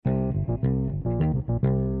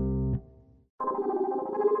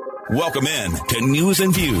Welcome in to News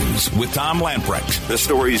and Views with Tom Lamprecht. The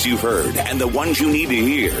stories you've heard and the ones you need to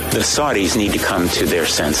hear. The Saudis need to come to their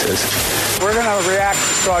senses. We're going to react to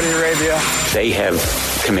Saudi Arabia. They have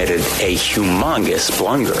committed a humongous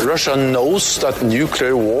blunder. Russia knows that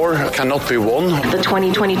nuclear war cannot be won. The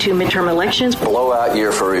 2022 midterm elections. Blowout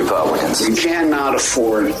year for Republicans. We cannot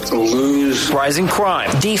afford to lose. Rising crime.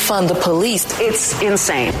 Defund the police. It's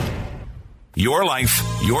insane. Your life,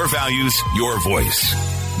 your values, your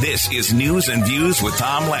voice. This is News and Views with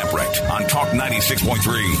Tom Lamprecht on Talk 96.3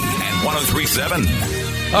 and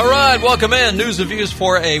 103.7. All right, welcome in. News and Views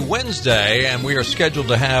for a Wednesday, and we are scheduled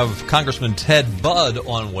to have Congressman Ted Budd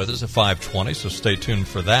on with us at 5:20, so stay tuned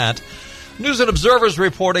for that. News and Observer's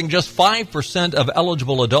reporting just 5% of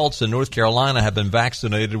eligible adults in North Carolina have been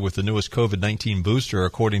vaccinated with the newest COVID-19 booster,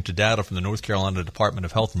 according to data from the North Carolina Department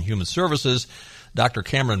of Health and Human Services. Dr.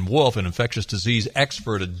 Cameron Wolf, an infectious disease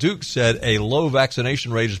expert at Duke, said a low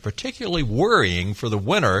vaccination rate is particularly worrying for the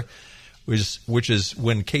winter, which is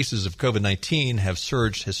when cases of COVID-19 have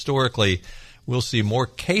surged historically. We'll see more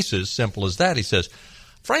cases, simple as that, he says.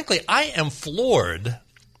 Frankly, I am floored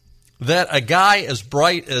that a guy as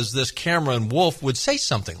bright as this Cameron Wolf would say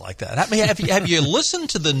something like that. I mean, have you listened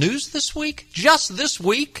to the news this week? Just this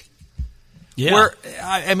week? Yeah. Where,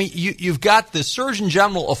 I mean, you've got the Surgeon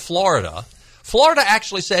General of Florida. Florida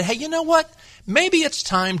actually said, hey, you know what? Maybe it's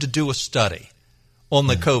time to do a study on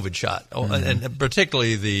the COVID shot, and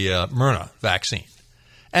particularly the Myrna vaccine.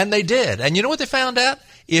 And they did. And you know what they found out?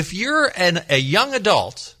 If you're a young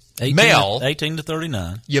adult, 18 to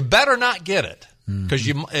 39, you better not get it, because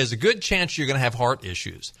there's a good chance you're going to have heart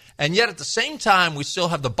issues. And yet at the same time, we still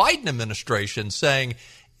have the Biden administration saying,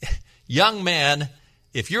 young man,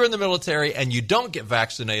 if you're in the military and you don't get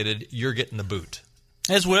vaccinated, you're getting the boot.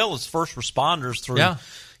 As well as first responders through,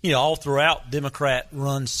 all throughout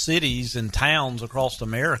Democrat-run cities and towns across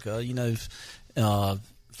America.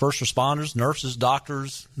 First responders, nurses,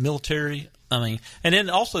 doctors, military. I mean, and then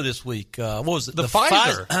also this week, what was it? The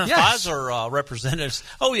Pfizer. Yes. Pfizer representatives.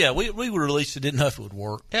 Oh, yeah, we released it, didn't know if it would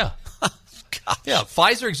work. Yeah. Yeah,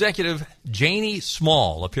 Pfizer executive Janie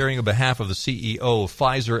Small, appearing on behalf of the CEO of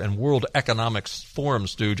Pfizer and World Economic Forum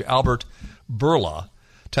stooge Albert Bourla,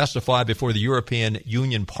 testified before the European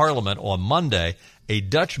Union Parliament on Monday. A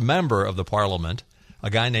Dutch member of the parliament, a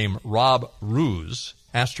guy named Rob Roos,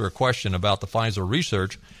 asked her a question about the Pfizer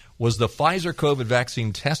research. Was the Pfizer COVID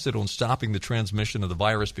vaccine tested on stopping the transmission of the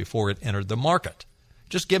virus before it entered the market?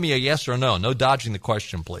 Just give me a yes or no. No dodging the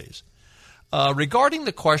question, please. Regarding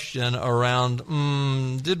the question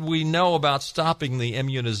around, did we know about stopping the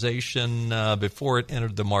immunization before it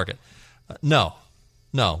entered the market? No,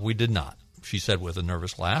 we did not, she said with a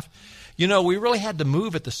nervous laugh. We really had to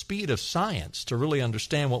move at the speed of science to really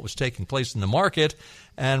understand what was taking place in the market.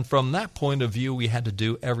 And from that point of view, we had to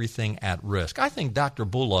do everything at risk. I think Dr.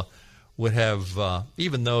 Bourla would have,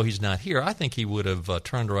 even though he's not here, I think he would have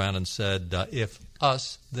turned around and said, if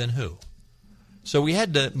us, then who? So we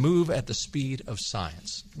had to move at the speed of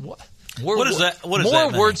science. What does that mean?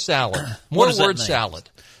 More word salad. More word salad.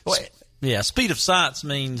 Yeah, speed of science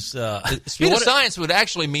means... speed of science would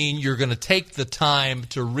actually mean you're going to take the time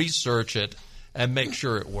to research it and make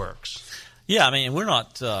sure it works. Yeah, I mean, we're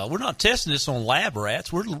not testing this on lab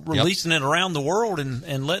rats. We're releasing it around the world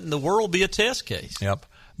and letting the world be a test case. Yep.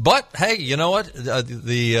 But, hey, you know what?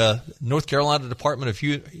 The North Carolina Department of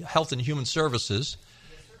Health and Human Services,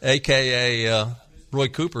 a.k.a. Roy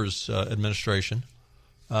Cooper's administration,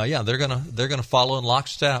 they're gonna follow in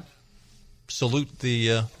lockstep. Salute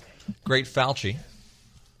the... great Fauci.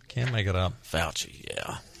 Can't make it up. Fauci,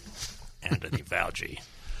 yeah. Anthony Fauci.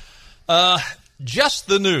 Just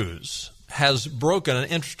the News has broken an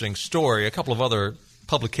interesting story. A couple of other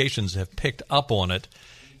publications have picked up on it.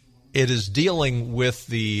 It is dealing with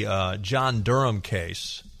the John Durham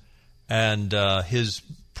case and his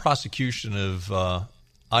prosecution of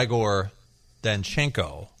Igor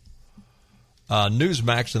Danchenko.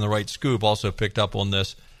 Newsmax and The Right Scoop also picked up on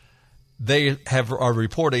this. They are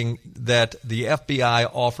reporting that the FBI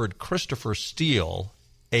offered Christopher Steele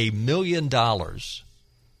 $1 million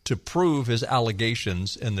to prove his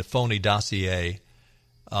allegations in the phony dossier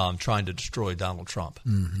trying to destroy Donald Trump.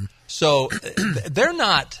 Mm-hmm. So they're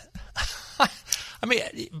not – I mean,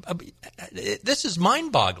 this is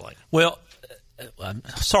mind-boggling. Well, I'm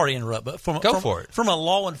sorry to interrupt, but from a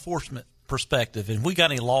law enforcement perspective, and we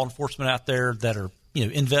got any law enforcement out there that are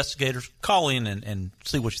investigators, call in and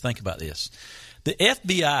see what you think about this. The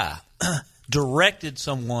FBI directed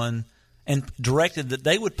someone and directed that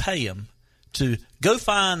they would pay him to go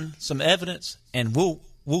find some evidence and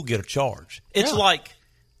we'll get a charge. It's like,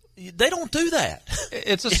 they don't do that.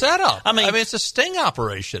 It's a setup. I mean, it's a sting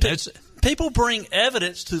operation. People bring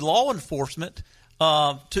evidence to law enforcement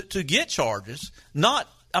to get charges. The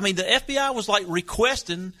FBI was like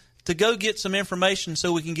requesting to go get some information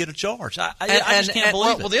so we can get a charge. I just can't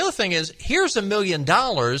believe it. Well, the other thing is, here's $1 million,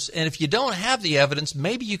 and if you don't have the evidence,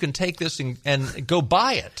 maybe you can take this and go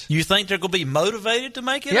buy it. You think they're going to be motivated to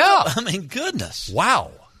make it Yeah. up? I mean, goodness.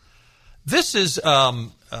 Wow. This is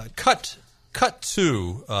cut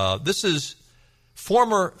to. This is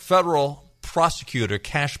former federal prosecutor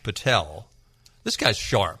Kash Patel. This guy's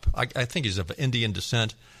sharp. I think he's of Indian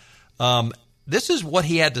descent. This is what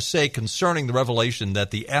he had to say concerning the revelation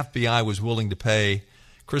that the FBI was willing to pay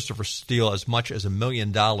Christopher Steele as much as $1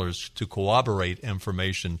 million to corroborate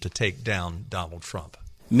information to take down Donald Trump.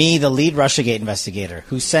 Me, the lead Russiagate investigator,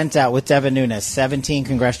 who sent out with Devin Nunes 17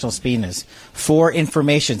 congressional subpoenas for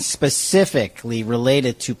information specifically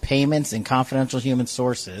related to payments and confidential human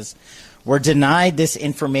sources, were denied this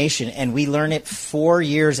information, and we learn it 4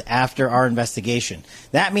 years after our investigation.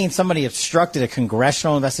 That means somebody obstructed a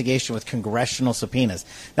congressional investigation with congressional subpoenas.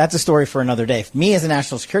 That's a story for another day. Me, as a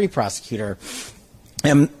national security prosecutor,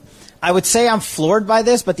 I would say I'm floored by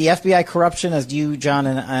this, but the FBI corruption, as you, John,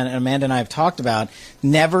 and Amanda and I have talked about,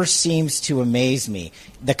 never seems to amaze me.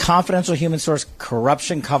 The confidential human source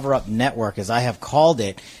corruption cover-up network, as I have called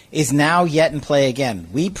it, is now yet in play again.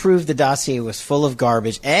 We proved the dossier was full of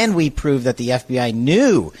garbage, and we proved that the FBI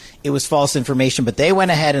knew it was false information, but they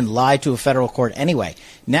went ahead and lied to a federal court anyway.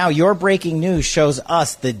 Now your breaking news shows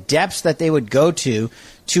us the depths that they would go to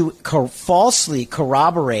falsely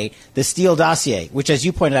corroborate the Steele dossier, which, as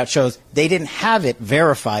you pointed out, shows they didn't have it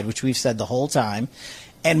verified, which we've said the whole time.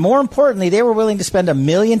 And more importantly, they were willing to spend $1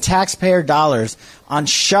 million taxpayer dollars on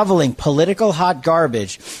shoveling political hot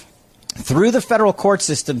garbage through the federal court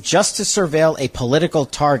system just to surveil a political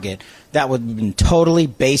target that would have been totally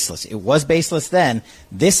baseless. It was baseless then.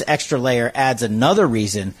 This extra layer adds another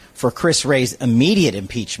reason for Chris Wray's immediate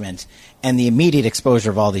impeachment and the immediate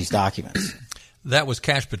exposure of all these documents. That was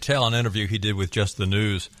Kash Patel, an interview he did with Just the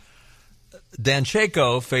News.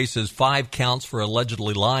 Danchenko faces 5 counts for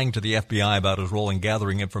allegedly lying to the FBI about his role in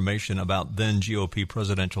gathering information about then GOP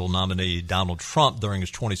presidential nominee Donald Trump during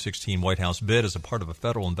his 2016 White House bid as a part of a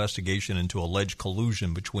federal investigation into alleged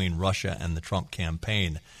collusion between Russia and the Trump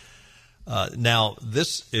campaign. Now,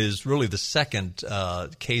 this is really the second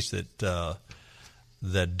case that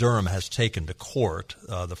Durham has taken to court.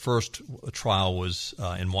 The first trial was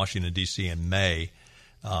in Washington, D.C. in May.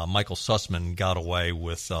 Michael Sussman got away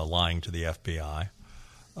with lying to the FBI.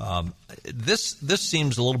 This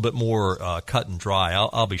seems a little bit more cut and dry.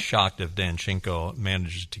 I'll be shocked if Danchenko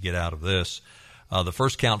manages to get out of this. The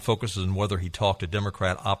first count focuses on whether he talked to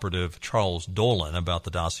Democrat operative Charles Dolan about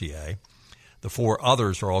the dossier. The 4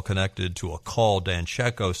 others are all connected to a call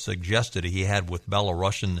Danchenko suggested he had with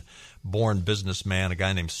Belarusian-born businessman, a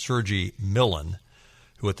guy named Sergei Milin,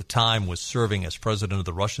 who at the time was serving as president of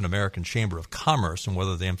the Russian-American Chamber of Commerce, and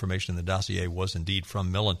whether the information in the dossier was indeed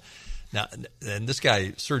from Milin. Now, and this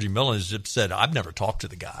guy, Sergei Milin, has said, I've never talked to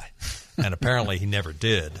the guy. And apparently he never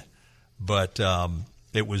did. But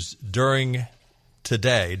it was during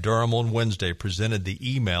today, Durham on Wednesday presented the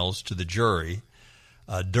emails to the jury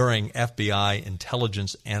during FBI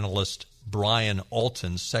intelligence analyst Brian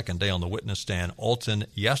Alton's second day on the witness stand. Alton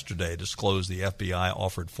yesterday disclosed the FBI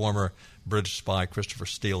offered former British spy Christopher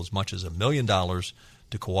Steele as much as $1 million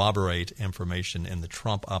to corroborate information in the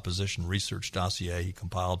Trump opposition research dossier he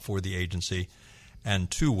compiled for the agency,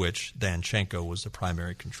 and to which Danchenko was the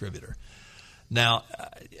primary contributor. Now,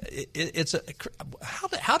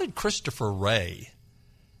 how did Christopher Wray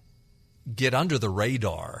get under the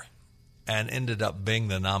radar and ended up being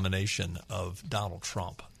the nomination of Donald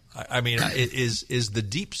Trump? I mean, is the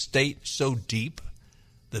deep state so deep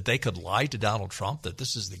that they could lie to Donald Trump that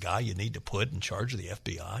this is the guy you need to put in charge of the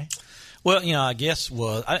FBI? Well, I guess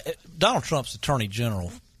Donald Trump's attorney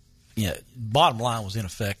general, bottom line was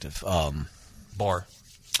ineffective. Barr.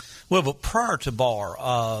 Well, but prior to Barr,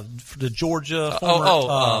 the Georgia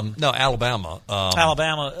Alabama.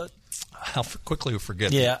 Alabama. How quickly we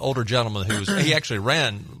forget the older gentleman he actually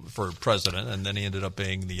ran for president, and then he ended up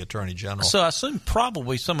being the attorney general. So I assume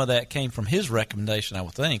probably some of that came from his recommendation, I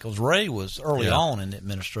would think, because Wray was early on in the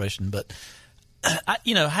administration. But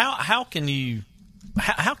how can you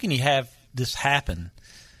have this happen?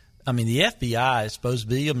 I mean, the FBI is supposed to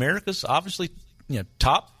be America's obviously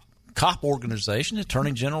top cop organization. The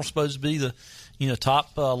attorney general is supposed to be the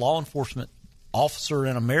top law enforcement officer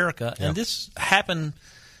in America, and this happened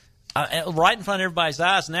right in front of everybody's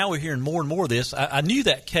eyes. Now we're hearing more and more of this. I knew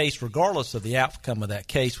that case, regardless of the outcome of that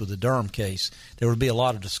case with the Durham case, there would be a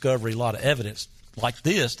lot of discovery, a lot of evidence like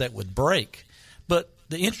this that would break. But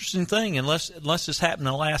the interesting thing, unless this happened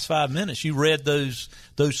in the last 5 minutes, you read those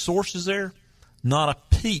sources there, not a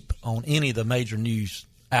peep on any of the major news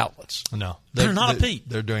outlets. No. They're not a peep.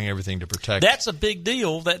 They're doing everything to protect. That's a big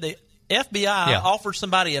deal that the FBI offered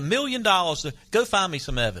somebody $1 million to go find me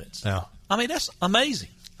some evidence. Yeah. I mean, that's amazing.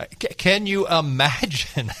 Can you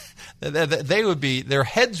imagine? Their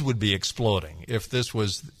heads would be exploding if this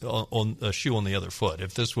was on a shoe on the other foot,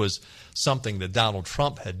 if this was something that Donald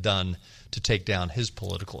Trump had done to take down his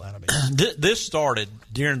political enemies. This started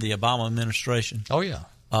during the Obama administration. Oh, yeah.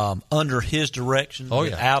 Under his direction,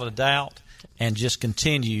 without a doubt, and just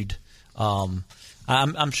continued. I'm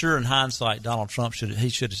sure in hindsight, Donald Trump should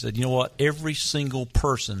have said, you know what, every single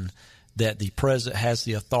person that the president has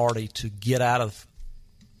the authority to get out of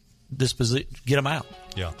this position, get them out.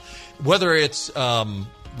 Yeah. Whether it's Ron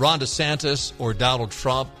DeSantis or Donald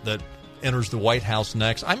Trump that enters the White House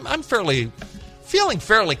next, I'm feeling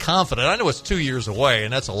fairly confident. I know it's 2 years away,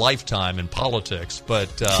 and that's a lifetime in politics, but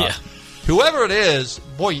whoever it is,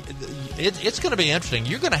 boy, it's going to be interesting.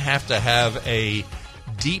 You're going to have a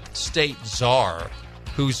deep state czar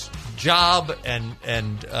whose job and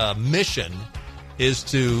mission is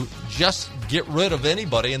to just get rid of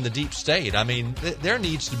anybody in the deep state. I mean, there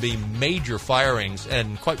needs to be major firings,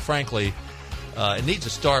 and quite frankly, it needs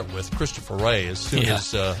to start with Christopher Wray as soon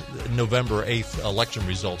as November 8th election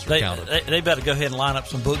results are counted. They better go ahead and line up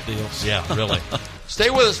some book deals. Yeah, really.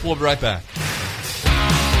 Stay with us. We'll be right back.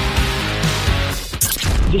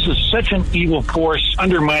 This is such an evil force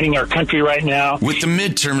undermining our country right now. With the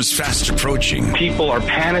midterms fast approaching, people are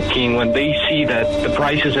panicking when they see that the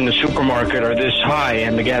prices in the supermarket are this high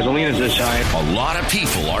and the gasoline is this high. A lot of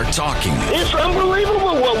people are talking. It's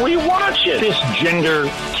unbelievable what we watch. This gender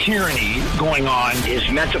tyranny going on. His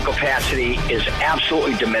mental capacity is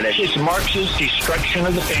absolutely diminished. It's Marxist destruction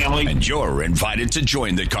of the family. And you're invited to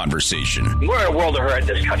join the conversation. We're in a world of hurt in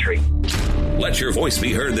this country. Let your voice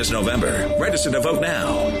be heard this November. Register to vote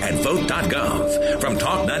now at vote.gov from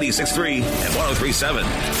Talk 96.3 and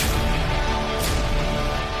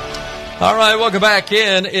 103.7. All right, welcome back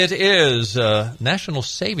in. It is National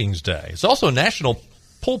Savings Day. It's also National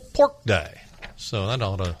Pulled Pork Day. So that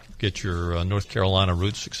ought to get your North Carolina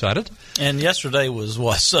roots excited. And yesterday was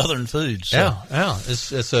Southern food. So. Yeah.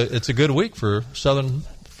 It's a good week for Southern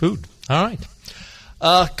food. All right.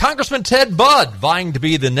 Congressman Ted Budd vying to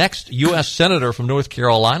be the next U.S. Senator from North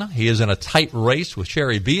Carolina. He is in a tight race with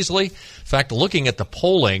Cheri Beasley. In fact, looking at the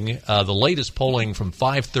polling, the latest polling from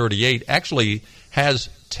 538 actually has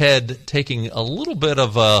Ted taking a little bit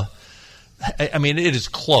of I mean, it is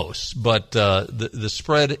close, but the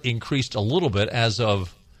spread increased a little bit. As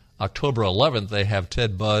of October 11th, they have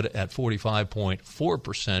Ted Budd at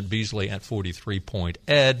 45.4%, Beasley at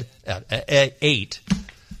 43.8%.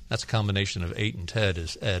 That's a combination of 8 and Ted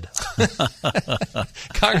is Ed.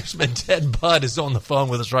 Congressman Ted Budd is on the phone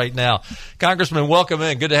with us right now. Congressman, welcome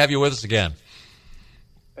in. Good to have you with us again.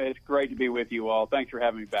 It's great to be with you all. Thanks for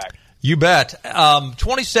having me back. You bet.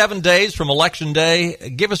 27 days from Election Day.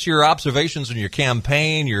 Give us your observations on your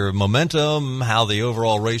campaign, your momentum, how the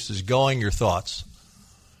overall race is going, your thoughts.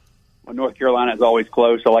 Well, North Carolina is always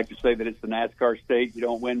close. I like to say that it's the NASCAR state. You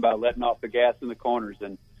don't win by letting off the gas in the corners,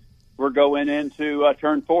 and we're going into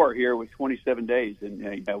turn 4 here with 27 days,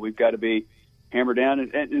 and we've got to be hammered down.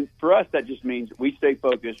 And for us, that just means we stay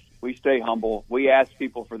focused, we stay humble, we ask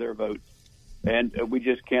people for their votes, and we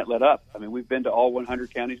just can't let up. I mean, we've been to all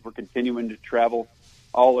 100 counties. We're continuing to travel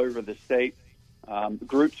all over the state.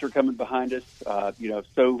 Groups are coming behind us.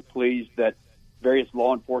 So pleased that various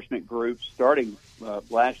law enforcement groups, starting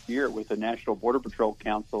last year with the National Border Patrol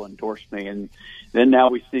Council, endorsed me. And then now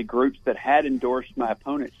we see groups that had endorsed my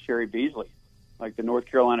opponent, Cheri Beasley, like the North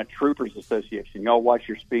Carolina Troopers Association. Y'all watch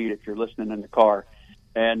your speed if you're listening in the car.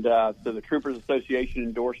 And so the Troopers Association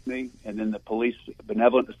endorsed me, and then the Police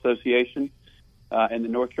Benevolent Association and the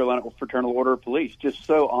North Carolina Fraternal Order of Police. Just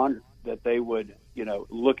so honored that they would,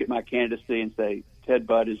 look at my candidacy and say, Ted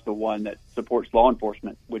Budd is the one that supports law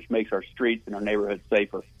enforcement, which makes our streets and our neighborhoods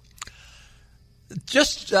safer.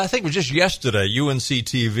 I think it was just yesterday,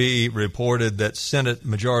 UNC-TV reported that Senate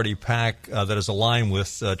Majority PAC that is aligned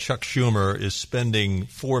with Chuck Schumer is spending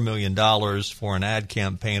 $4 million for an ad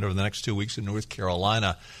campaign over the next 2 weeks in North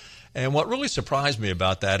Carolina. And what really surprised me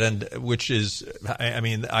about that, and which is,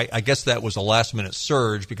 I guess that was a last-minute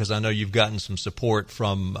surge, because I know you've gotten some support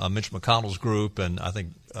from Mitch McConnell's group, and I think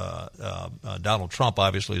Donald Trump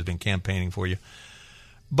obviously has been campaigning for you.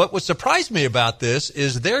 But what surprised me about this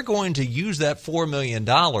is they're going to use that $4 million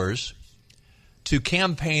to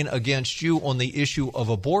campaign against you on the issue of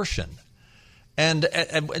abortion. And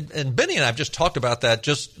Benny and I have just talked about that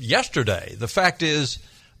just yesterday. The fact is,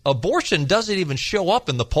 abortion doesn't even show up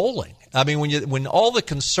in the polling. I mean, when all the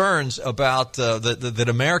concerns about that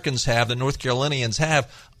Americans have, that North Carolinians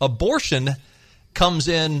have, abortion comes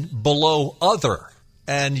in below other,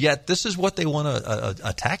 and yet this is what they want to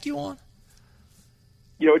attack you on?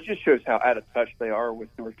 It just shows how out of touch they are with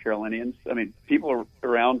North Carolinians. I mean, people are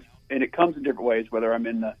around, and it comes in different ways, whether I'm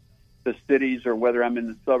in the cities or whether I'm in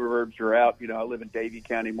the suburbs or out. I live in Davie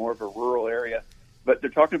County, more of a rural area, but they're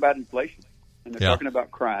talking about inflation, and they're talking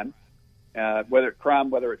about crime, whether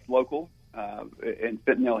it's local and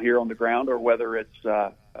fentanyl here on the ground, or whether it's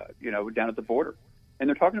down at the border. And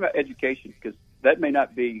they're talking about education, because that may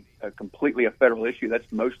not be completely a federal issue.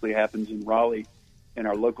 That's mostly happens in Raleigh in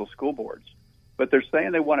our local school boards. But they're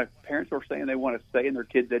saying parents are saying they want to say in their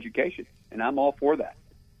kids' education, and I'm all for that.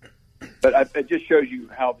 But it just shows you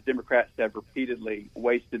how the Democrats have repeatedly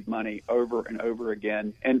wasted money over and over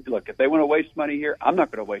again. And look, if they want to waste money here, I'm not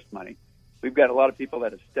going to waste money. We've got a lot of people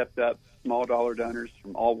that have stepped up, small dollar donors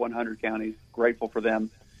from all 100 counties, grateful for them.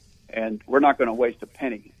 And we're not going to waste a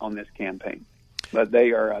penny on this campaign. But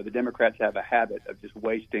the Democrats have a habit of just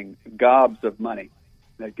wasting gobs of money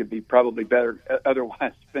that could be probably better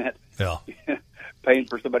otherwise spent paying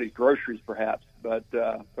for somebody's groceries, perhaps. But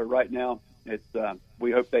right now,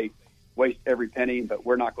 we hope they waste every penny, but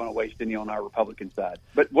we're not going to waste any on our Republican side.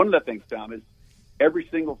 But one of the things, Tom, is every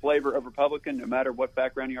single flavor of Republican, no matter what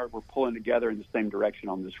background you are, we're pulling together in the same direction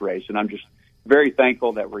on this race. And I'm just very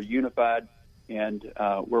thankful that we're unified and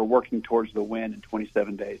we're working towards the win in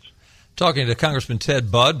 27 days. Talking to Congressman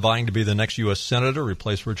Ted Budd, vying to be the next U.S. Senator,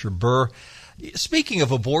 replace Richard Burr. Speaking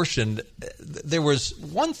of abortion, there was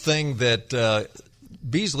one thing that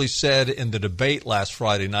Beasley said in the debate last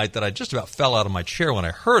Friday night that I just about fell out of my chair when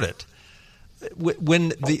I heard it. When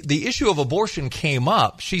the issue of abortion came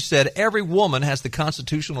up, she said every woman has the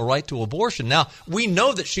constitutional right to abortion. Now, we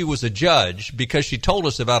know that she was a judge because she told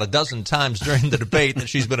us about a dozen times during the debate that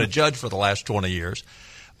she's been a judge for the last 20 years.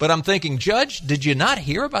 But I'm thinking, Judge, did you not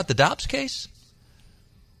hear about the Dobbs case?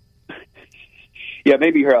 Yeah,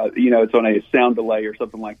 maybe it's on a sound delay or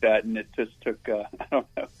something like that, and it just took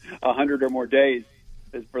 100 or more days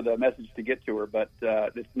for the message to get to her. But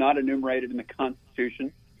it's not enumerated in the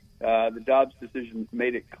Constitution. The Dobbs decision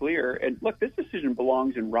made it clear. And look, this decision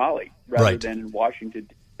belongs in Raleigh rather than in Washington,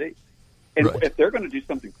 D.C. And if they're going to do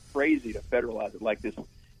something crazy to federalize it, like this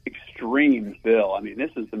extreme bill, I mean,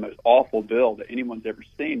 this is the most awful bill that anyone's ever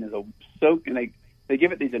seen. And they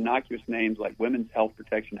give it these innocuous names like Women's Health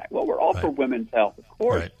Protection Act. Well, we're all for women's health, of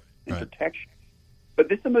course, and protection. But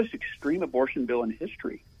this is the most extreme abortion bill in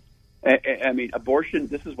history. I mean, abortion,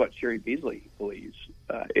 this is what Sherry Beasley believes.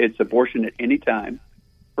 It's abortion at any time,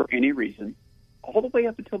 for any reason, all the way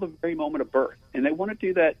up until the very moment of birth. And they want to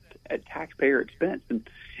do that at taxpayer expense. And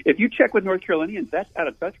if you check with North Carolinians, that's out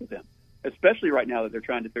of touch with them, especially right now that they're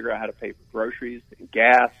trying to figure out how to pay for groceries and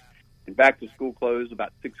gas and back to school closed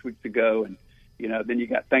about 6 weeks ago. And, then you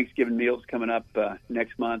got Thanksgiving meals coming up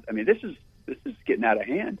next month. I mean, this is getting out of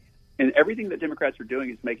hand. And everything that Democrats are doing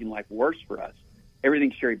is making life worse for us.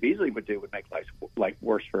 Everything Sherry Beasley would do would make life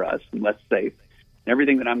worse for us and less safe. And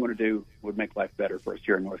everything that I'm going to do would make life better for us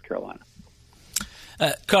here in North Carolina.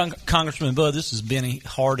 Congressman Budd, this is Benny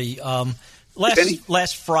Hardy.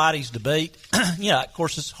 Last Friday's debate, of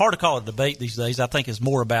course, it's hard to call it a debate these days. I think it's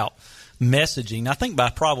more about messaging. I think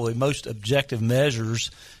by probably most objective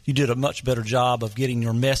measures, you did a much better job of getting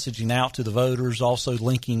your messaging out to the voters, also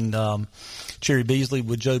linking Sherry Beasley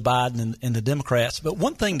with Joe Biden and the Democrats. But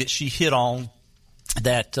one thing that she hit on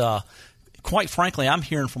that, quite frankly, I'm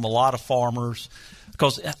hearing from a lot of farmers,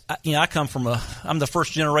 because I'm the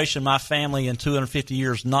first generation in my family in 250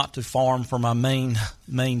 years not to farm for my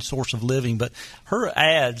main source of living. But her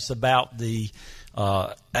ads about the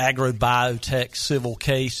agro-biotech civil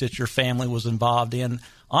case that your family was involved in,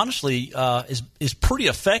 honestly, is pretty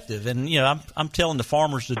effective. And I'm telling the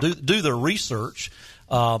farmers to do their research.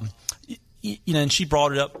 And she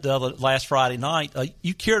brought it up last Friday night.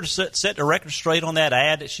 You care to set the record straight on that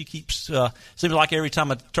ad that she keeps? Seems like every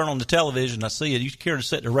time I turn on the television, I see it. You care to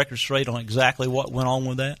set the record straight on exactly what went on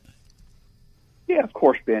with that? Yeah, of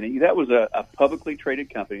course, Benny. That was a publicly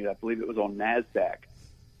traded company. I believe it was on NASDAQ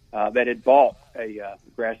that had bought a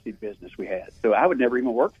grass seed business we had. So I would never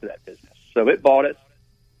even work for that business. So it bought it,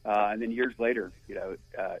 and then years later,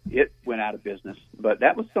 it went out of business. But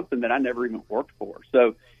that was something that I never even worked for.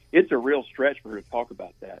 So it's a real stretch for her to talk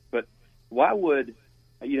about that. But why would,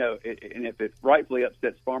 and if it rightfully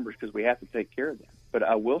upsets farmers because we have to take care of them. But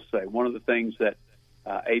I will say one of the things that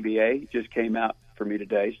ABA just came out for me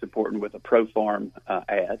today supporting with a pro-farm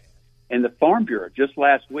ad. And the Farm Bureau, just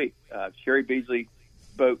last week, Sherry Beasley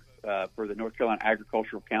spoke for the North Carolina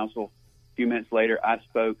Agricultural Council. A few minutes later, I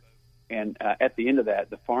spoke. And at the end of that,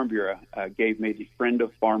 the Farm Bureau gave me the Friend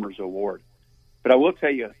of Farmers Award. But I will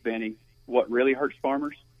tell you, Benny, what really hurts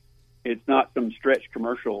farmers, it's not some stretch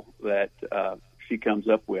commercial that she comes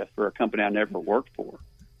up with for a company I never worked for.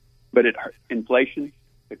 But inflation,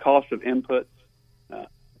 the cost of inputs,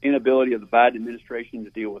 inability of the Biden administration to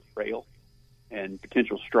deal with rail and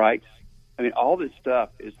potential strikes. I mean, all this stuff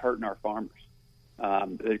is hurting our farmers.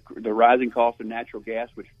 The rising cost of natural gas,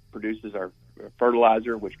 which produces our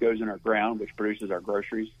fertilizer, which goes in our ground, which produces our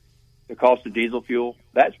groceries, the cost of diesel fuel,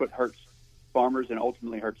 that's what hurts farmers and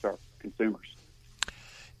ultimately hurts our consumers.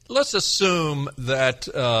 Let's assume that,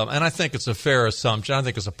 and I think it's a fair assumption, I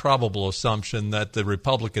think it's a probable assumption that the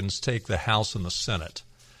Republicans take the House and the Senate.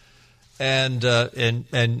 And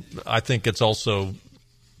I think it's also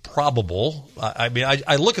probable. I mean,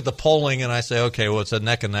 I look at the polling and I say, okay, well, it's a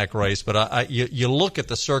neck-and-neck race, but you look at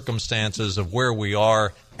the circumstances of where we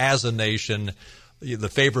are as a nation. The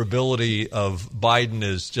favorability of Biden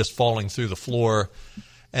is just falling through the floor.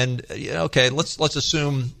 And, okay, let's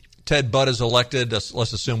assume Ted Budd is elected.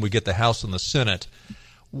 Let's assume we get the House and the Senate.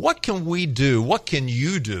 What can we do? What can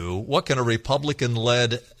you do? What can a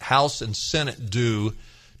Republican-led House and Senate do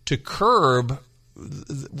to curb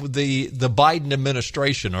the Biden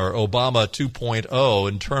administration or Obama 2.0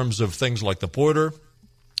 in terms of things like the border,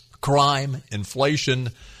 crime, inflation?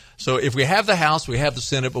 So if we have the House, we have the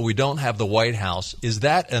Senate, but we don't have the White House, is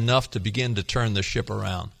that enough to begin to turn the ship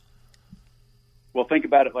around? Well, think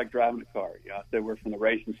about it like driving a car. I said we're from the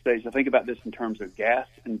racing stage. So think about this in terms of gas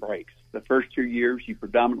and brakes. The first 2 years, you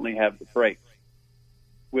predominantly have the brakes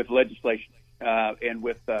with legislation and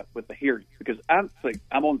with the hearings. Because I'm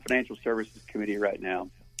on the Financial Services Committee right now.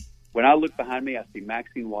 When I look behind me, I see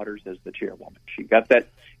Maxine Waters as the chairwoman. She got that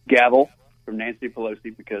gavel from Nancy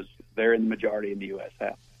Pelosi because they're in the majority in the U.S.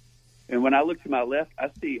 House. And when I look to my left, I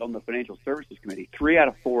see on the Financial Services Committee 3 out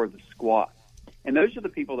of 4 of the squad. And those are the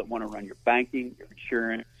people that want to run your banking, your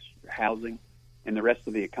insurance, your housing, and the rest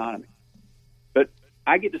of the economy. But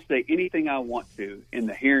I get to say anything I want to in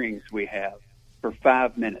the hearings we have for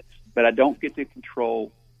 5 minutes, but I don't get to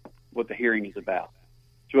control what the hearing is about.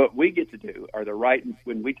 So what we get to do are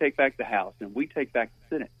when we take back the House and we take back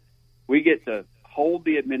the Senate, we get to hold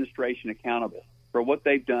the administration accountable for what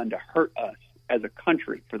they've done to hurt us as a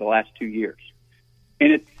country for the last 2 years.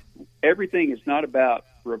 And everything is not about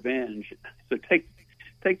revenge. So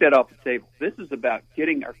take that off the table. This is about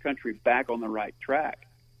getting our country back on the right track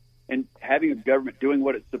and having a government doing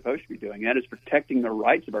what it's supposed to be doing. That is protecting the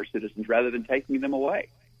rights of our citizens rather than taking them away.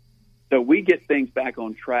 So we get things back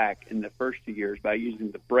on track in the first 2 years by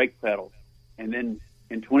using the brake pedal. And then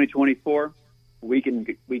in 2024, we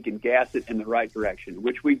can gas it in the right direction,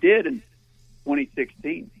 which we did in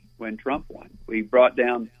 2016 when Trump won. We brought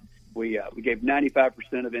down we gave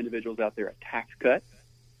 95% of individuals out there a tax cut.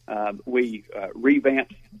 We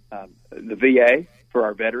revamped the VA for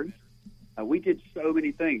our veterans. We did so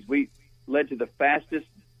many things. We led to the fastest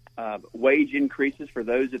wage increases for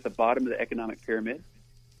those at the bottom of the economic pyramid,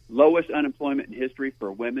 lowest unemployment in history for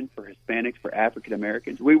women, for Hispanics, for African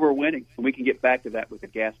Americans. We were winning, and we can get back to that with the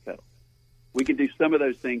gas pedal. We can do some of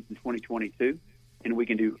those things in 2022, and we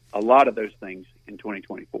can do a lot of those things in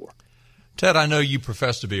 2024. Ted, I know you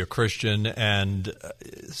profess to be a Christian, and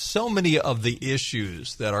so many of the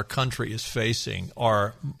issues that our country is facing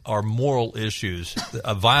are moral issues.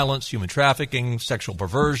 Violence, human trafficking, sexual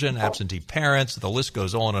perversion, absentee parents, the list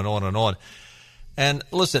goes on and on and on. And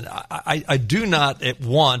listen, I do not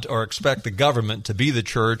want or expect the government to be the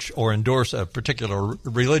church or endorse a particular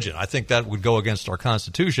religion. I think that would go against our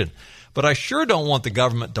Constitution. But I sure don't want the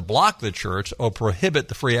government to block the church or prohibit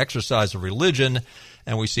the free exercise of religion.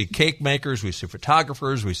 And we see cake makers, we see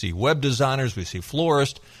photographers, we see web designers, we see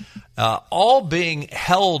florists, all being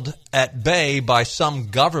held at bay by some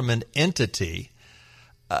government entity.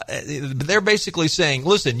 They're basically saying,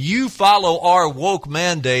 listen, you follow our woke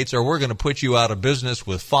mandates or we're going to put you out of business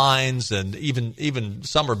with fines, and even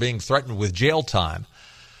some are being threatened with jail time.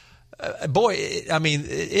 Boy, I mean,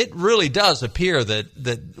 it really does appear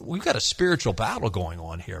that we've got a spiritual battle going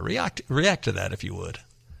on here. React to that, if you would.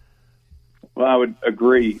 Well, I would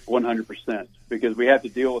agree 100% because we have to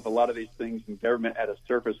deal with a lot of these things in government at a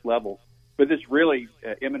surface level. But this really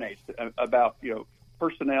emanates about,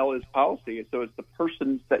 personnel is policy. So it's the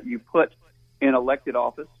persons that you put in elected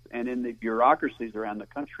office and in the bureaucracies around the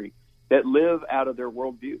country that live out of their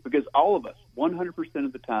worldview, because all of us, 100%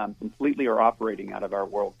 of the time, completely are operating out of our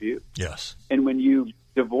worldview. Yes. And when you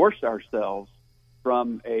divorce ourselves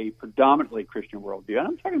from a predominantly Christian worldview. And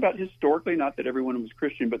I'm talking about historically, not that everyone was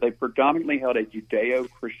Christian, but they predominantly held a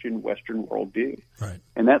Judeo-Christian Western worldview. Right.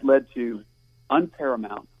 And that led to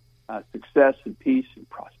unparamount success and peace and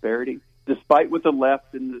prosperity, despite what the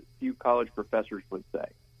left and the few college professors would say.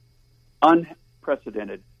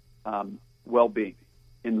 Unprecedented well-being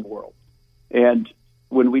in the world. And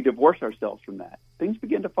when we divorce ourselves from that, things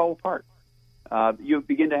begin to fall apart. You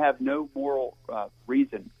begin to have no moral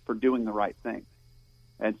reason for doing the right thing.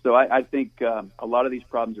 And so I think a lot of these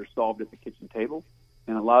problems are solved at the kitchen table,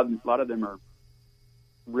 and a lot of them are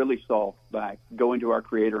really solved by going to our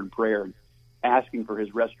Creator in prayer and asking for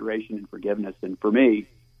His restoration and forgiveness. And for me,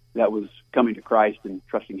 that was coming to Christ and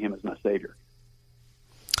trusting Him as my Savior.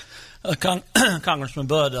 Congressman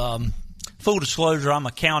Budd, full disclosure, I'm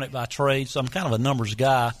an accountant by trade, so I'm kind of a numbers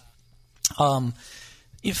guy. Are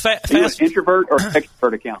you an introvert or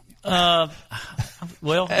extrovert accountant?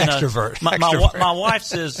 Well, extrovert. My wife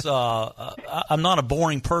says I'm not a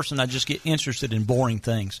boring person. I just get interested in boring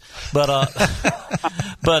things. But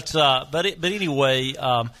anyway,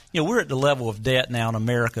 we're at the level of debt now in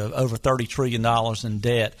America, over $30 trillion in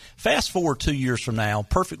debt. Fast forward 2 years from now,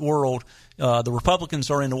 perfect world. The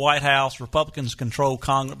Republicans are in the White House. Republicans control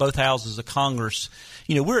both houses of Congress.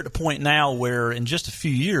 We're at the point now where in just a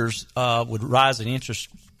few years, with rising interest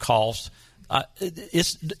costs,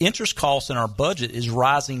 interest costs in our budget is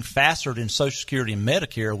rising faster than Social Security and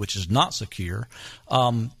Medicare, which is not secure.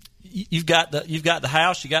 You've got the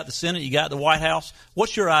House, you got the Senate, you got the White House.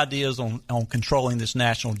 What's your ideas on controlling this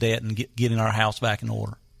national debt and getting our house back in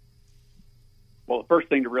order? Well, the first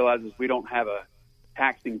thing to realize is we don't have a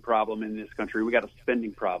taxing problem in this country. We got a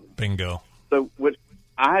spending problem. Bingo. So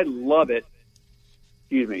I love it.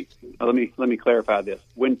 Excuse me. Let me clarify this.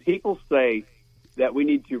 When people say that we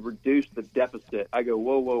need to reduce the deficit, I go,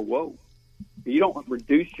 whoa. You don't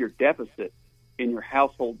reduce your deficit in your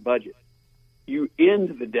household budget. You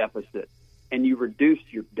end the deficit and you reduce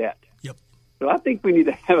your debt. Yep. So I think we need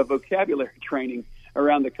to have a vocabulary training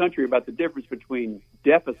around the country about the difference between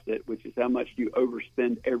deficit, which is how much you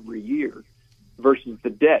overspend every year, versus the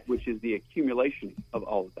debt, which is the accumulation of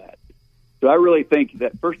all of that. So I really think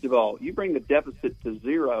that, first of all, you bring the deficit to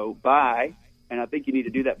zero and I think you need to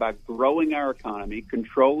do that by growing our economy,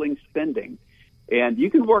 controlling spending, and you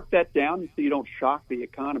can work that down so you don't shock the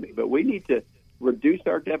economy. But we need to reduce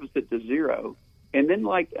our deficit to zero, and then,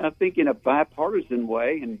 I think in a bipartisan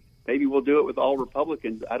way, and maybe we'll do it with all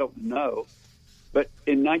Republicans, I don't know, but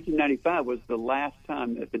in 1995 was the last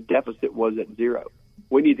time that the deficit was at zero.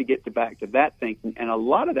 We need to get back to that thinking, and a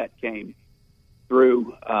lot of that came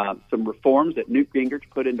through some reforms that Newt Gingrich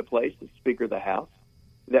put into place as Speaker of the House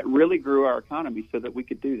that really grew our economy so that we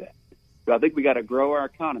could do that. So I think we got to grow our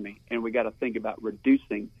economy, and we got to think about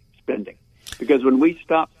reducing spending. Because when we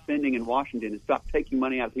stop spending in Washington and stop taking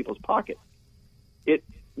money out of people's pockets, it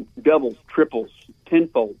doubles, triples,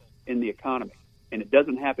 tenfold in the economy. And it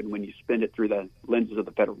doesn't happen when you spend it through the lenses of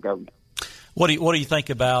the federal government. What do you think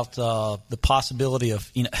about the possibility of,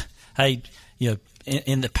 in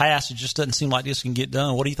the past, it just doesn't seem like this can get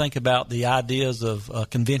done. What do you think about the ideas of a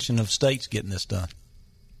convention of states getting this done?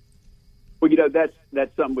 Well,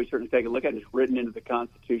 that's something we certainly take a look at. It's written into the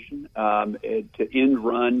Constitution to end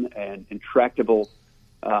run and intractable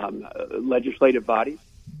legislative bodies.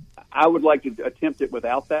 I would like to attempt it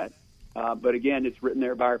without that. But again, it's written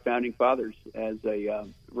there by our founding fathers as a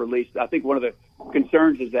release. I think one of the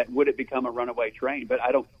concerns is that would it become a runaway train? But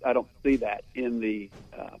I don't see that in the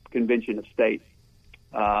Convention of States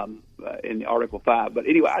in the Article 5. But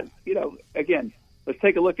anyway, again, let's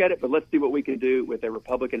take a look at it. But let's see what we can do with a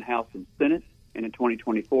Republican House and Senate, and in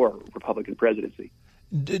 2024, Republican presidency.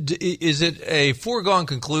 Is it a foregone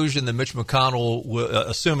conclusion that Mitch McConnell,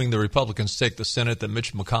 assuming the Republicans take the Senate, that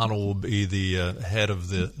Mitch McConnell will be the head of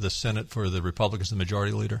the Senate for the Republicans, the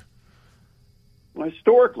majority leader? Well,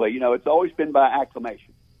 historically, it's always been by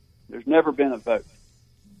acclamation. There's never been a vote.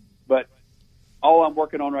 But all I'm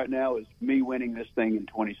working on right now is me winning this thing in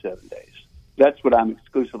 27 days. That's what I'm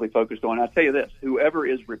exclusively focused on. I'll tell you this, whoever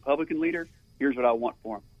is Republican leader, here's what I want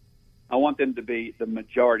for them. I want them to be the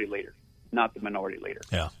majority leader, not the minority leader.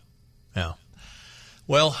 Yeah.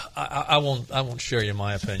 Well, I won't share you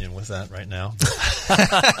my opinion with that right now.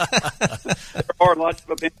 There are lots of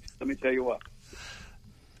opinions. Let me tell you what.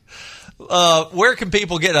 Where can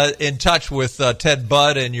people get in touch with Ted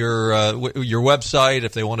Budd and your website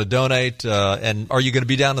if they want to donate? And are you going to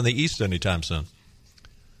be down in the East anytime soon?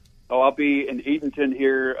 Oh, I'll be in Edenton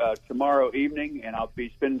here tomorrow evening, and I'll be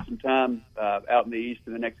spending some time out in the East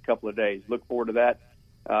in the next couple of days. Look forward to that.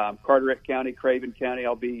 Carteret County, Craven County,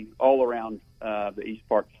 I'll be all around the east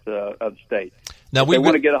parts of the state. Now, if they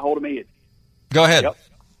want to get a hold of me, Go ahead. Yep.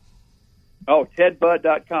 Oh,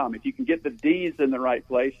 TedBud.com. If you can get the D's in the right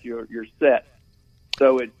place, you're set.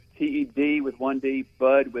 So it's TED with 1 D,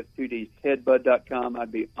 Bud with 2 D's, TedBud.com.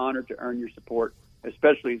 I'd be honored to earn your support,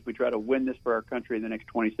 especially as we try to win this for our country in the next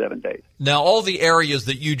 27 days. Now, all the areas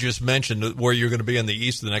that you just mentioned where you're going to be in the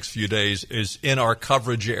East the next few days is in our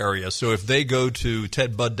coverage area. So if they go to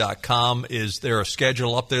TedBud.com, is there a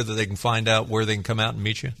schedule up there that they can find out where they can come out and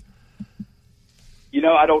meet you?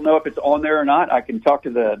 I don't know if it's on there or not. I can talk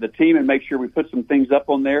to the team and make sure we put some things up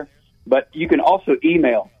on there. But you can also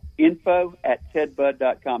email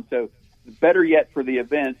info@tedbud.com. So better yet for the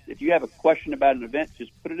events, if you have a question about an event,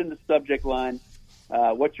 just put it in the subject line,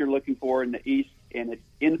 what you're looking for in the East, and it's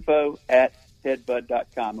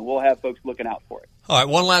info@tedbud.com. And we'll have folks looking out for it. All right,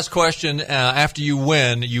 one last question. After you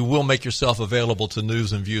win, you will make yourself available to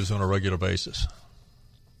News and Views on a regular basis.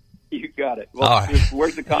 You got it. Well, all right.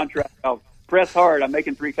 Where's the contract? I'll press hard. I'm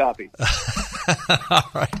making 3 copies. All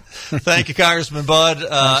right. Thank you, Congressman Bud,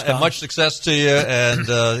 and much success to you,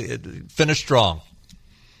 and finish strong.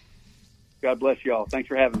 God bless you all. Thanks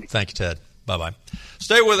for having me. Thank you, Ted. Bye-bye.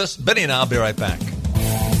 Stay with us. Benny and I'll be right back.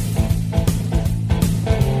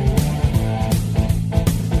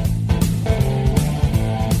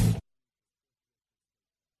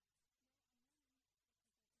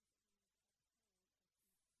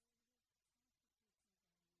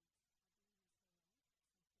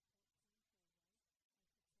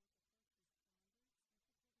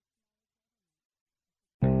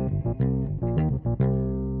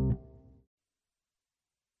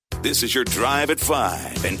 This is your Drive at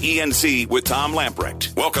 5 and ENC with Tom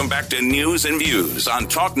Lamprecht. Welcome back to News and Views on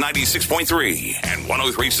Talk 96.3 and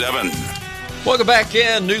 103.7. Welcome back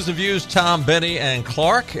in News and Views, Tom, Benny, and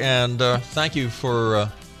Clark. And thank you for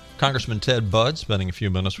Congressman Ted Budd spending a few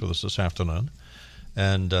minutes with us this afternoon.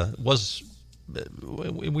 And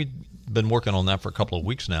we've been working on that for a couple of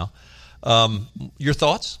weeks now. Your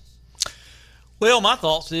thoughts? Well, my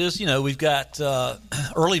thoughts is, we've got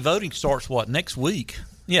early voting starts, next week?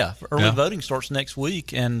 Yeah, early voting starts next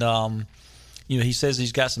week, and he says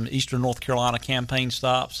he's got some Eastern North Carolina campaign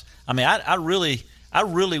stops. I mean, I really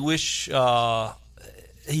wish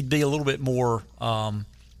he'd be a little bit more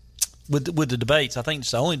with the debates. I think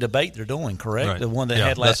it's the only debate they're doing, correct? Right. The one they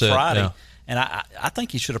had last Friday, and I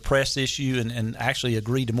think he should have pressed the issue and actually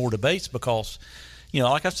agreed to more debates because,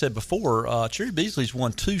 like I've said before, Cherry Beasley's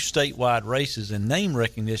won 2 statewide races, and name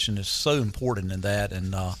recognition is so important in that,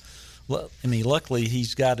 and. Luckily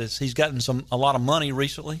he's gotten a lot of money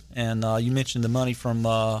recently, and you mentioned the money from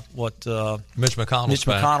Mitch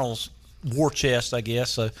McConnell's war chest, I guess.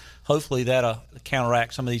 So hopefully that'll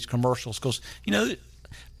counteract some of these commercials because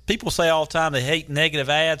people say all the time they hate negative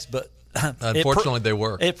ads, but unfortunately they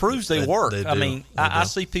work. It proves they work. They I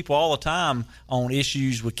see people all the time on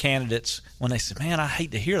issues with candidates when they say, "Man, I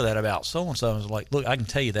hate to hear that about so and so." I was like, "Look, I can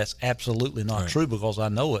tell you that's absolutely not true because I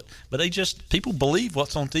know it." But people believe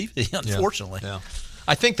what's on TV. Unfortunately, yeah.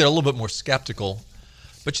 I think they're a little bit more skeptical.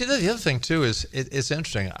 But the other thing too is it's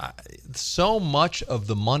interesting. So much of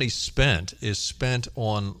the money spent is spent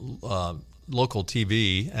on local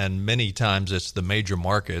TV, and many times it's the major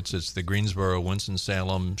markets. It's the Greensboro,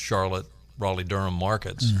 Winston-Salem, Charlotte, Raleigh-Durham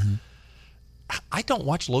markets. Mm-hmm. I don't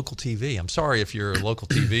watch local TV. I'm sorry if you're a local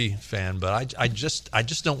TV fan, but I just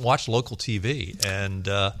don't watch local TV, and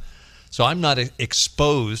so I'm not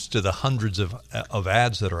exposed to the hundreds of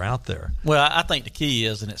ads that are out there. Well, I think the key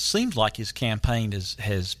is, and it seems like his campaign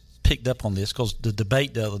has picked up on this because the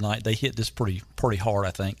debate the other night, they hit this pretty hard,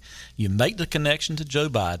 I think. You make the connection to Joe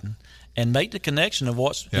Biden and make the connection of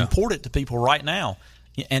what's important to people right now.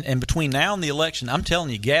 And between now and the election, I'm telling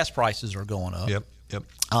you, gas prices are going up. Yep.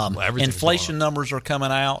 Inflation numbers are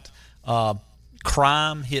coming out.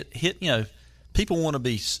 Crime hit. People want to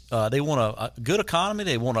be. They want a good economy.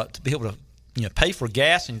 They want to be able to pay for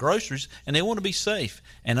gas and groceries, and they want to be safe.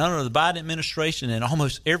 And under the Biden administration and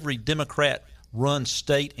almost every Democrat-run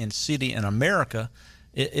state and city in America,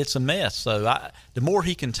 it's a mess. So the more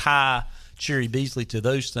he can tie Cherry Beasley to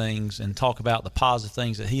those things and talk about the positive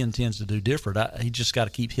things that he intends to do different, he just got to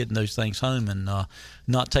keep hitting those things home and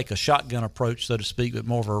not take a shotgun approach, so to speak, but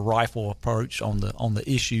more of a rifle approach on the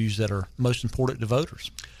issues that are most important to voters.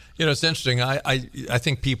 It's interesting. I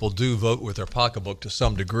think people do vote with their pocketbook to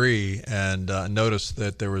some degree, and notice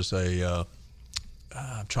that there was I'm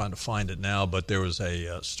trying to find it now, but there was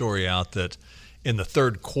a story out that in the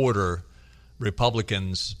third quarter,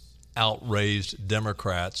 Republicans outraised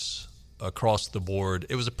Democrats across the board.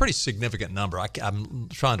 It was a pretty significant number. I'm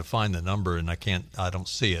trying to find the number, and I don't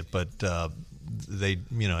see it, but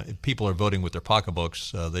people are voting with their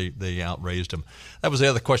pocketbooks. They outraised him. That was the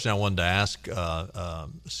other question I wanted to ask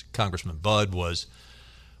Congressman Budd was,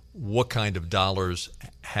 what kind of dollars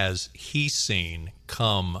has he seen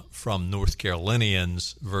come from North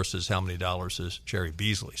Carolinians versus how many dollars has Jerry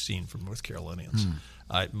Beasley seen from North Carolinians?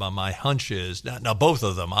 My hunch is now both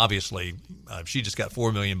of them, obviously, she just got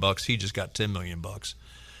 $4 million, he just got $10 million.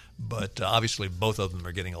 But obviously, both of them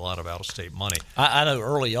are getting a lot of out-of-state money. I know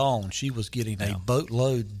early on she was getting a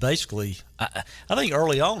boatload. Basically, I think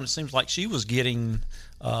early on it seems like she was getting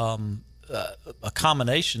a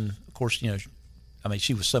combination. Of course,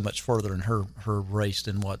 she was so much further in her race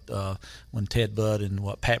than when Ted Budd and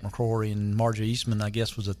Pat McCrory and Marjorie Eastman, I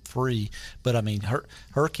guess, was a 3. But I mean,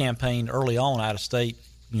 her campaign early on out of state,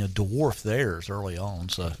 dwarfed theirs early on.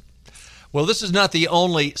 So. Well, this is not the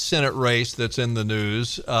only Senate race that's in the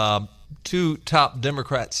news. 2 top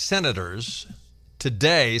Democrat senators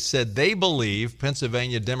today said they believe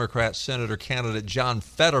Pennsylvania Democrat Senator candidate John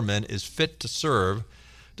Fetterman is fit to serve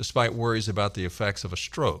despite worries about the effects of a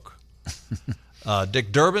stroke.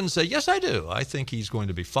 Dick Durbin said, yes, I do. I think he's going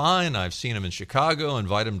to be fine. I've seen him in Chicago,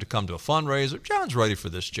 invite him to come to a fundraiser. John's ready for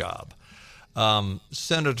this job.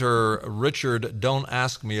 Senator Richard Don't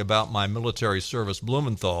Ask Me About My Military Service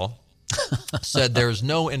Blumenthal said there's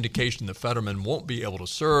no indication that Fetterman won't be able to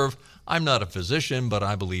serve. I'm not a physician, but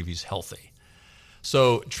I believe he's healthy.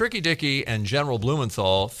 So Tricky Dicky and General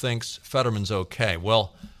Blumenthal thinks Fetterman's okay.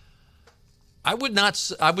 Well, I would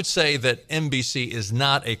say that NBC is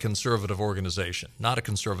not a conservative organization, not a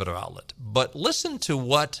conservative outlet. But listen to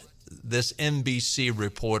what this NBC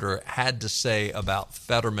reporter had to say about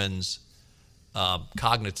Fetterman's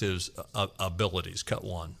cognitive abilities. Cut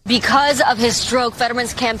 1. Because of his stroke,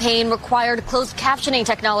 Fetterman's campaign required closed captioning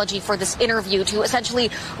technology for this interview to essentially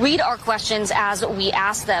read our questions as we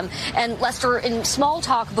ask them. And Lester, in small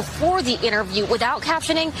talk before the interview without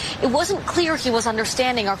captioning, it wasn't clear he was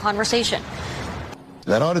understanding our conversation.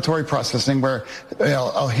 That auditory processing where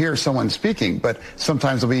I'll hear someone speaking, but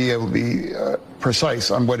sometimes I'll be able to be precise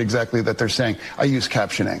on what exactly that they're saying. I use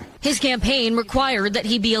captioning. His campaign required that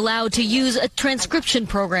he be allowed to use a transcription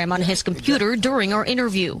program on his computer during our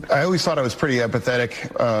interview. I always thought I was pretty empathetic,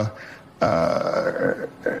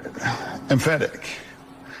 emphatic.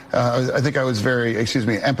 I think I was very,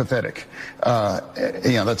 empathetic.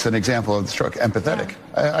 That's an example of the stroke, empathetic.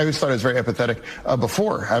 Yeah. I always thought I was very empathetic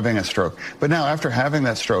before having a stroke. But now after having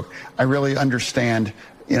that stroke, I really understand,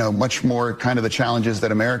 much more kind of the challenges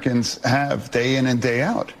that Americans have day in and day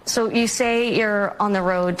out. So you say you're on the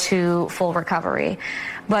road to full recovery,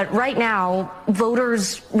 but right now,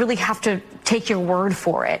 voters really have to take your word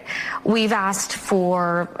for it. We've asked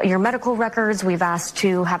for your medical records. We've asked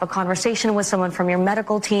to have a conversation with someone from your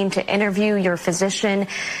medical team, to interview your physician.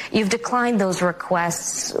 You've declined those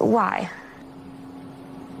requests. Why?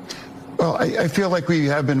 Well, I feel like we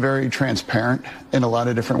have been very transparent in a lot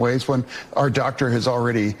of different ways. When our doctor has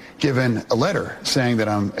already given a letter saying that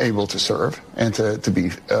I'm able to serve and to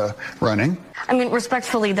be running. I mean,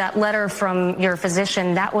 respectfully, that letter from your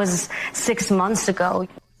physician, that was 6 months ago.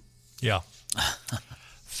 Yeah.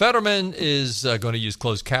 Fetterman is going to use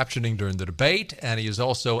closed captioning during the debate, and he is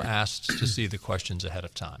also asked to see the questions ahead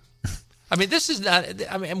of time. I mean, this is not.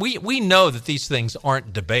 I mean, we know that these things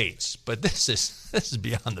aren't debates, but this is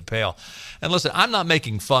beyond the pale. And listen, I'm not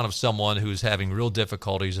making fun of someone who's having real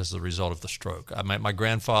difficulties as a result of the stroke. My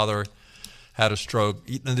grandfather had a stroke,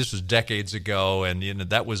 and this was decades ago, and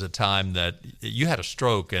that was a time that you had a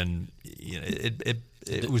stroke, and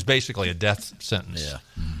it was basically a death sentence.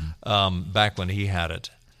 Yeah. Back when he had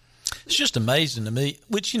it. It's just amazing to me.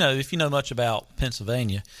 Which if you know much about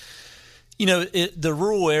Pennsylvania. The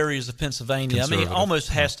rural areas of Pennsylvania, almost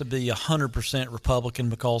has to be 100% Republican,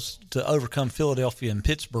 because to overcome Philadelphia and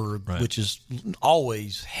Pittsburgh, right, which is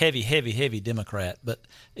always heavy Democrat. But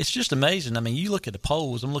it's just amazing. I mean, you look at the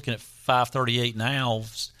polls. I'm looking at 538 now,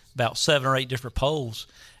 about 7 or 8 different polls.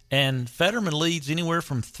 And Fetterman leads anywhere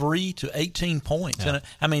from 3 to 18 points. Yeah.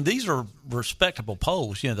 And these are respectable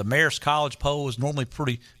polls. The Marist College poll is normally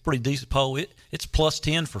pretty decent poll. It's plus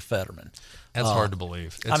 10 for Fetterman. That's hard to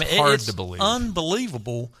believe. It's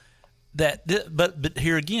unbelievable that. But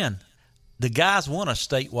here again, the guys won a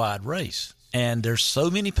statewide race, and there's so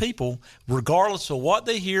many people, regardless of what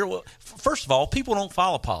they hear. Well, first of all, people don't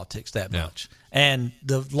follow politics that much. And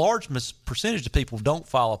the large percentage of people don't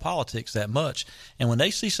follow politics that much. And when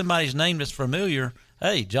they see somebody's name that's familiar,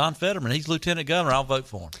 hey, John Fetterman, he's lieutenant governor, I'll vote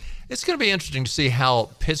for him. It's going to be interesting to see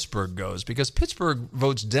how Pittsburgh goes, because Pittsburgh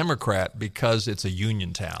votes Democrat because it's a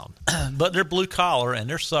union town. But they're blue collar and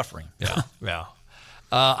they're suffering. Yeah.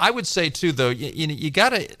 I would say, too, though, you got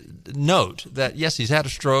to note that, yes, he's had a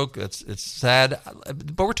stroke. It's sad.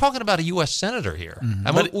 But we're talking about a U.S. senator here. Mm-hmm.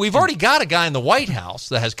 I mean, we've already got a guy in the White House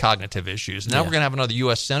that has cognitive issues. Now we're going to have another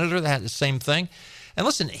U.S. senator that has the same thing. And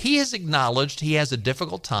listen, he has acknowledged he has a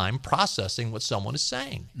difficult time processing what someone is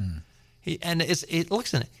saying.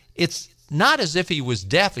 Listen, it's not as if he was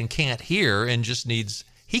deaf and can't hear and just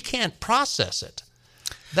he can't process it.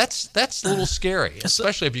 That's a little scary,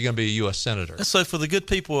 especially if you're going to be a U.S. senator. So for the good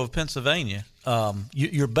people of Pennsylvania,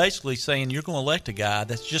 you're basically saying you're going to elect a guy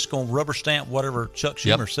that's just going to rubber stamp whatever Chuck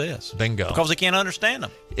Schumer says. Bingo. Because they can't understand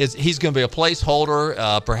him. He's going to be a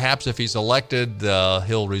placeholder. Perhaps if he's elected,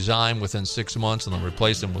 he'll resign within 6 months and then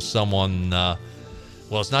replace him with someone.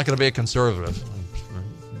 It's not going to be a conservative.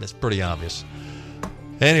 It's pretty obvious.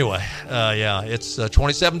 Anyway, it's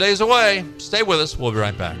 27 days away. Stay with us. We'll be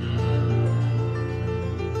right back.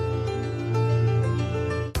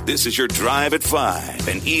 This is your Drive at 5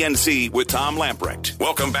 and ENC with Tom Lamprecht.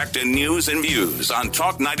 Welcome back to News and Views on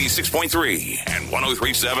Talk 96.3 and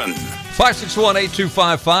 103.7.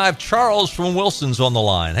 561-8255. Charles from Wilson's on the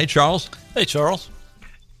line. Hey, Charles. Hey, Charles.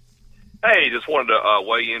 Hey, just wanted to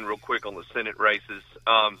weigh in real quick on the Senate races.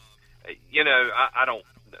 I don't,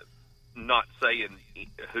 not saying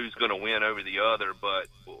who's going to win over the other, but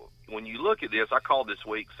when you look at this, I called this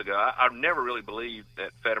weeks ago. I've never really believed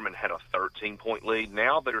that Fetterman had a 13-point lead.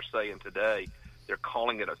 Now they're saying today they're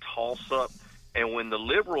calling it a toss-up. And when the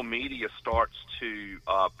liberal media starts to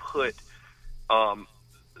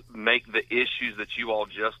make the issues that you all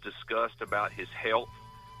just discussed about his health,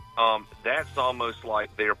 that's almost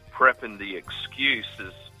like they're prepping the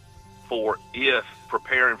excuses for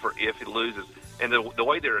preparing for if he loses. And the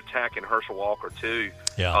way they're attacking Herschel Walker too,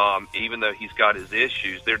 even though he's got his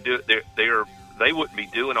issues, they wouldn't be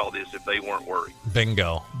doing all this if they weren't worried.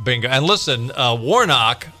 Bingo. And listen,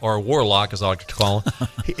 Warnock, or Warlock as I like to call him,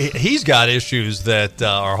 he's got issues that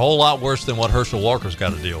are a whole lot worse than what Herschel Walker's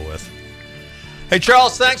got to deal with. Hey,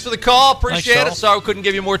 Charles, thanks for the call. Appreciate it. Sorry we couldn't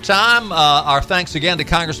give you more time. Our thanks again to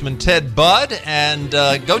Congressman Ted Budd. And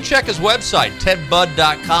go check his website,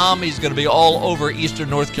 tedbudd.com. He's going to be all over eastern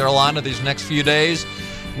North Carolina these next few days.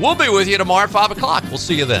 We'll be with you tomorrow at 5 o'clock. We'll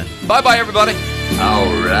see you then. Bye-bye, everybody. All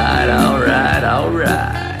right.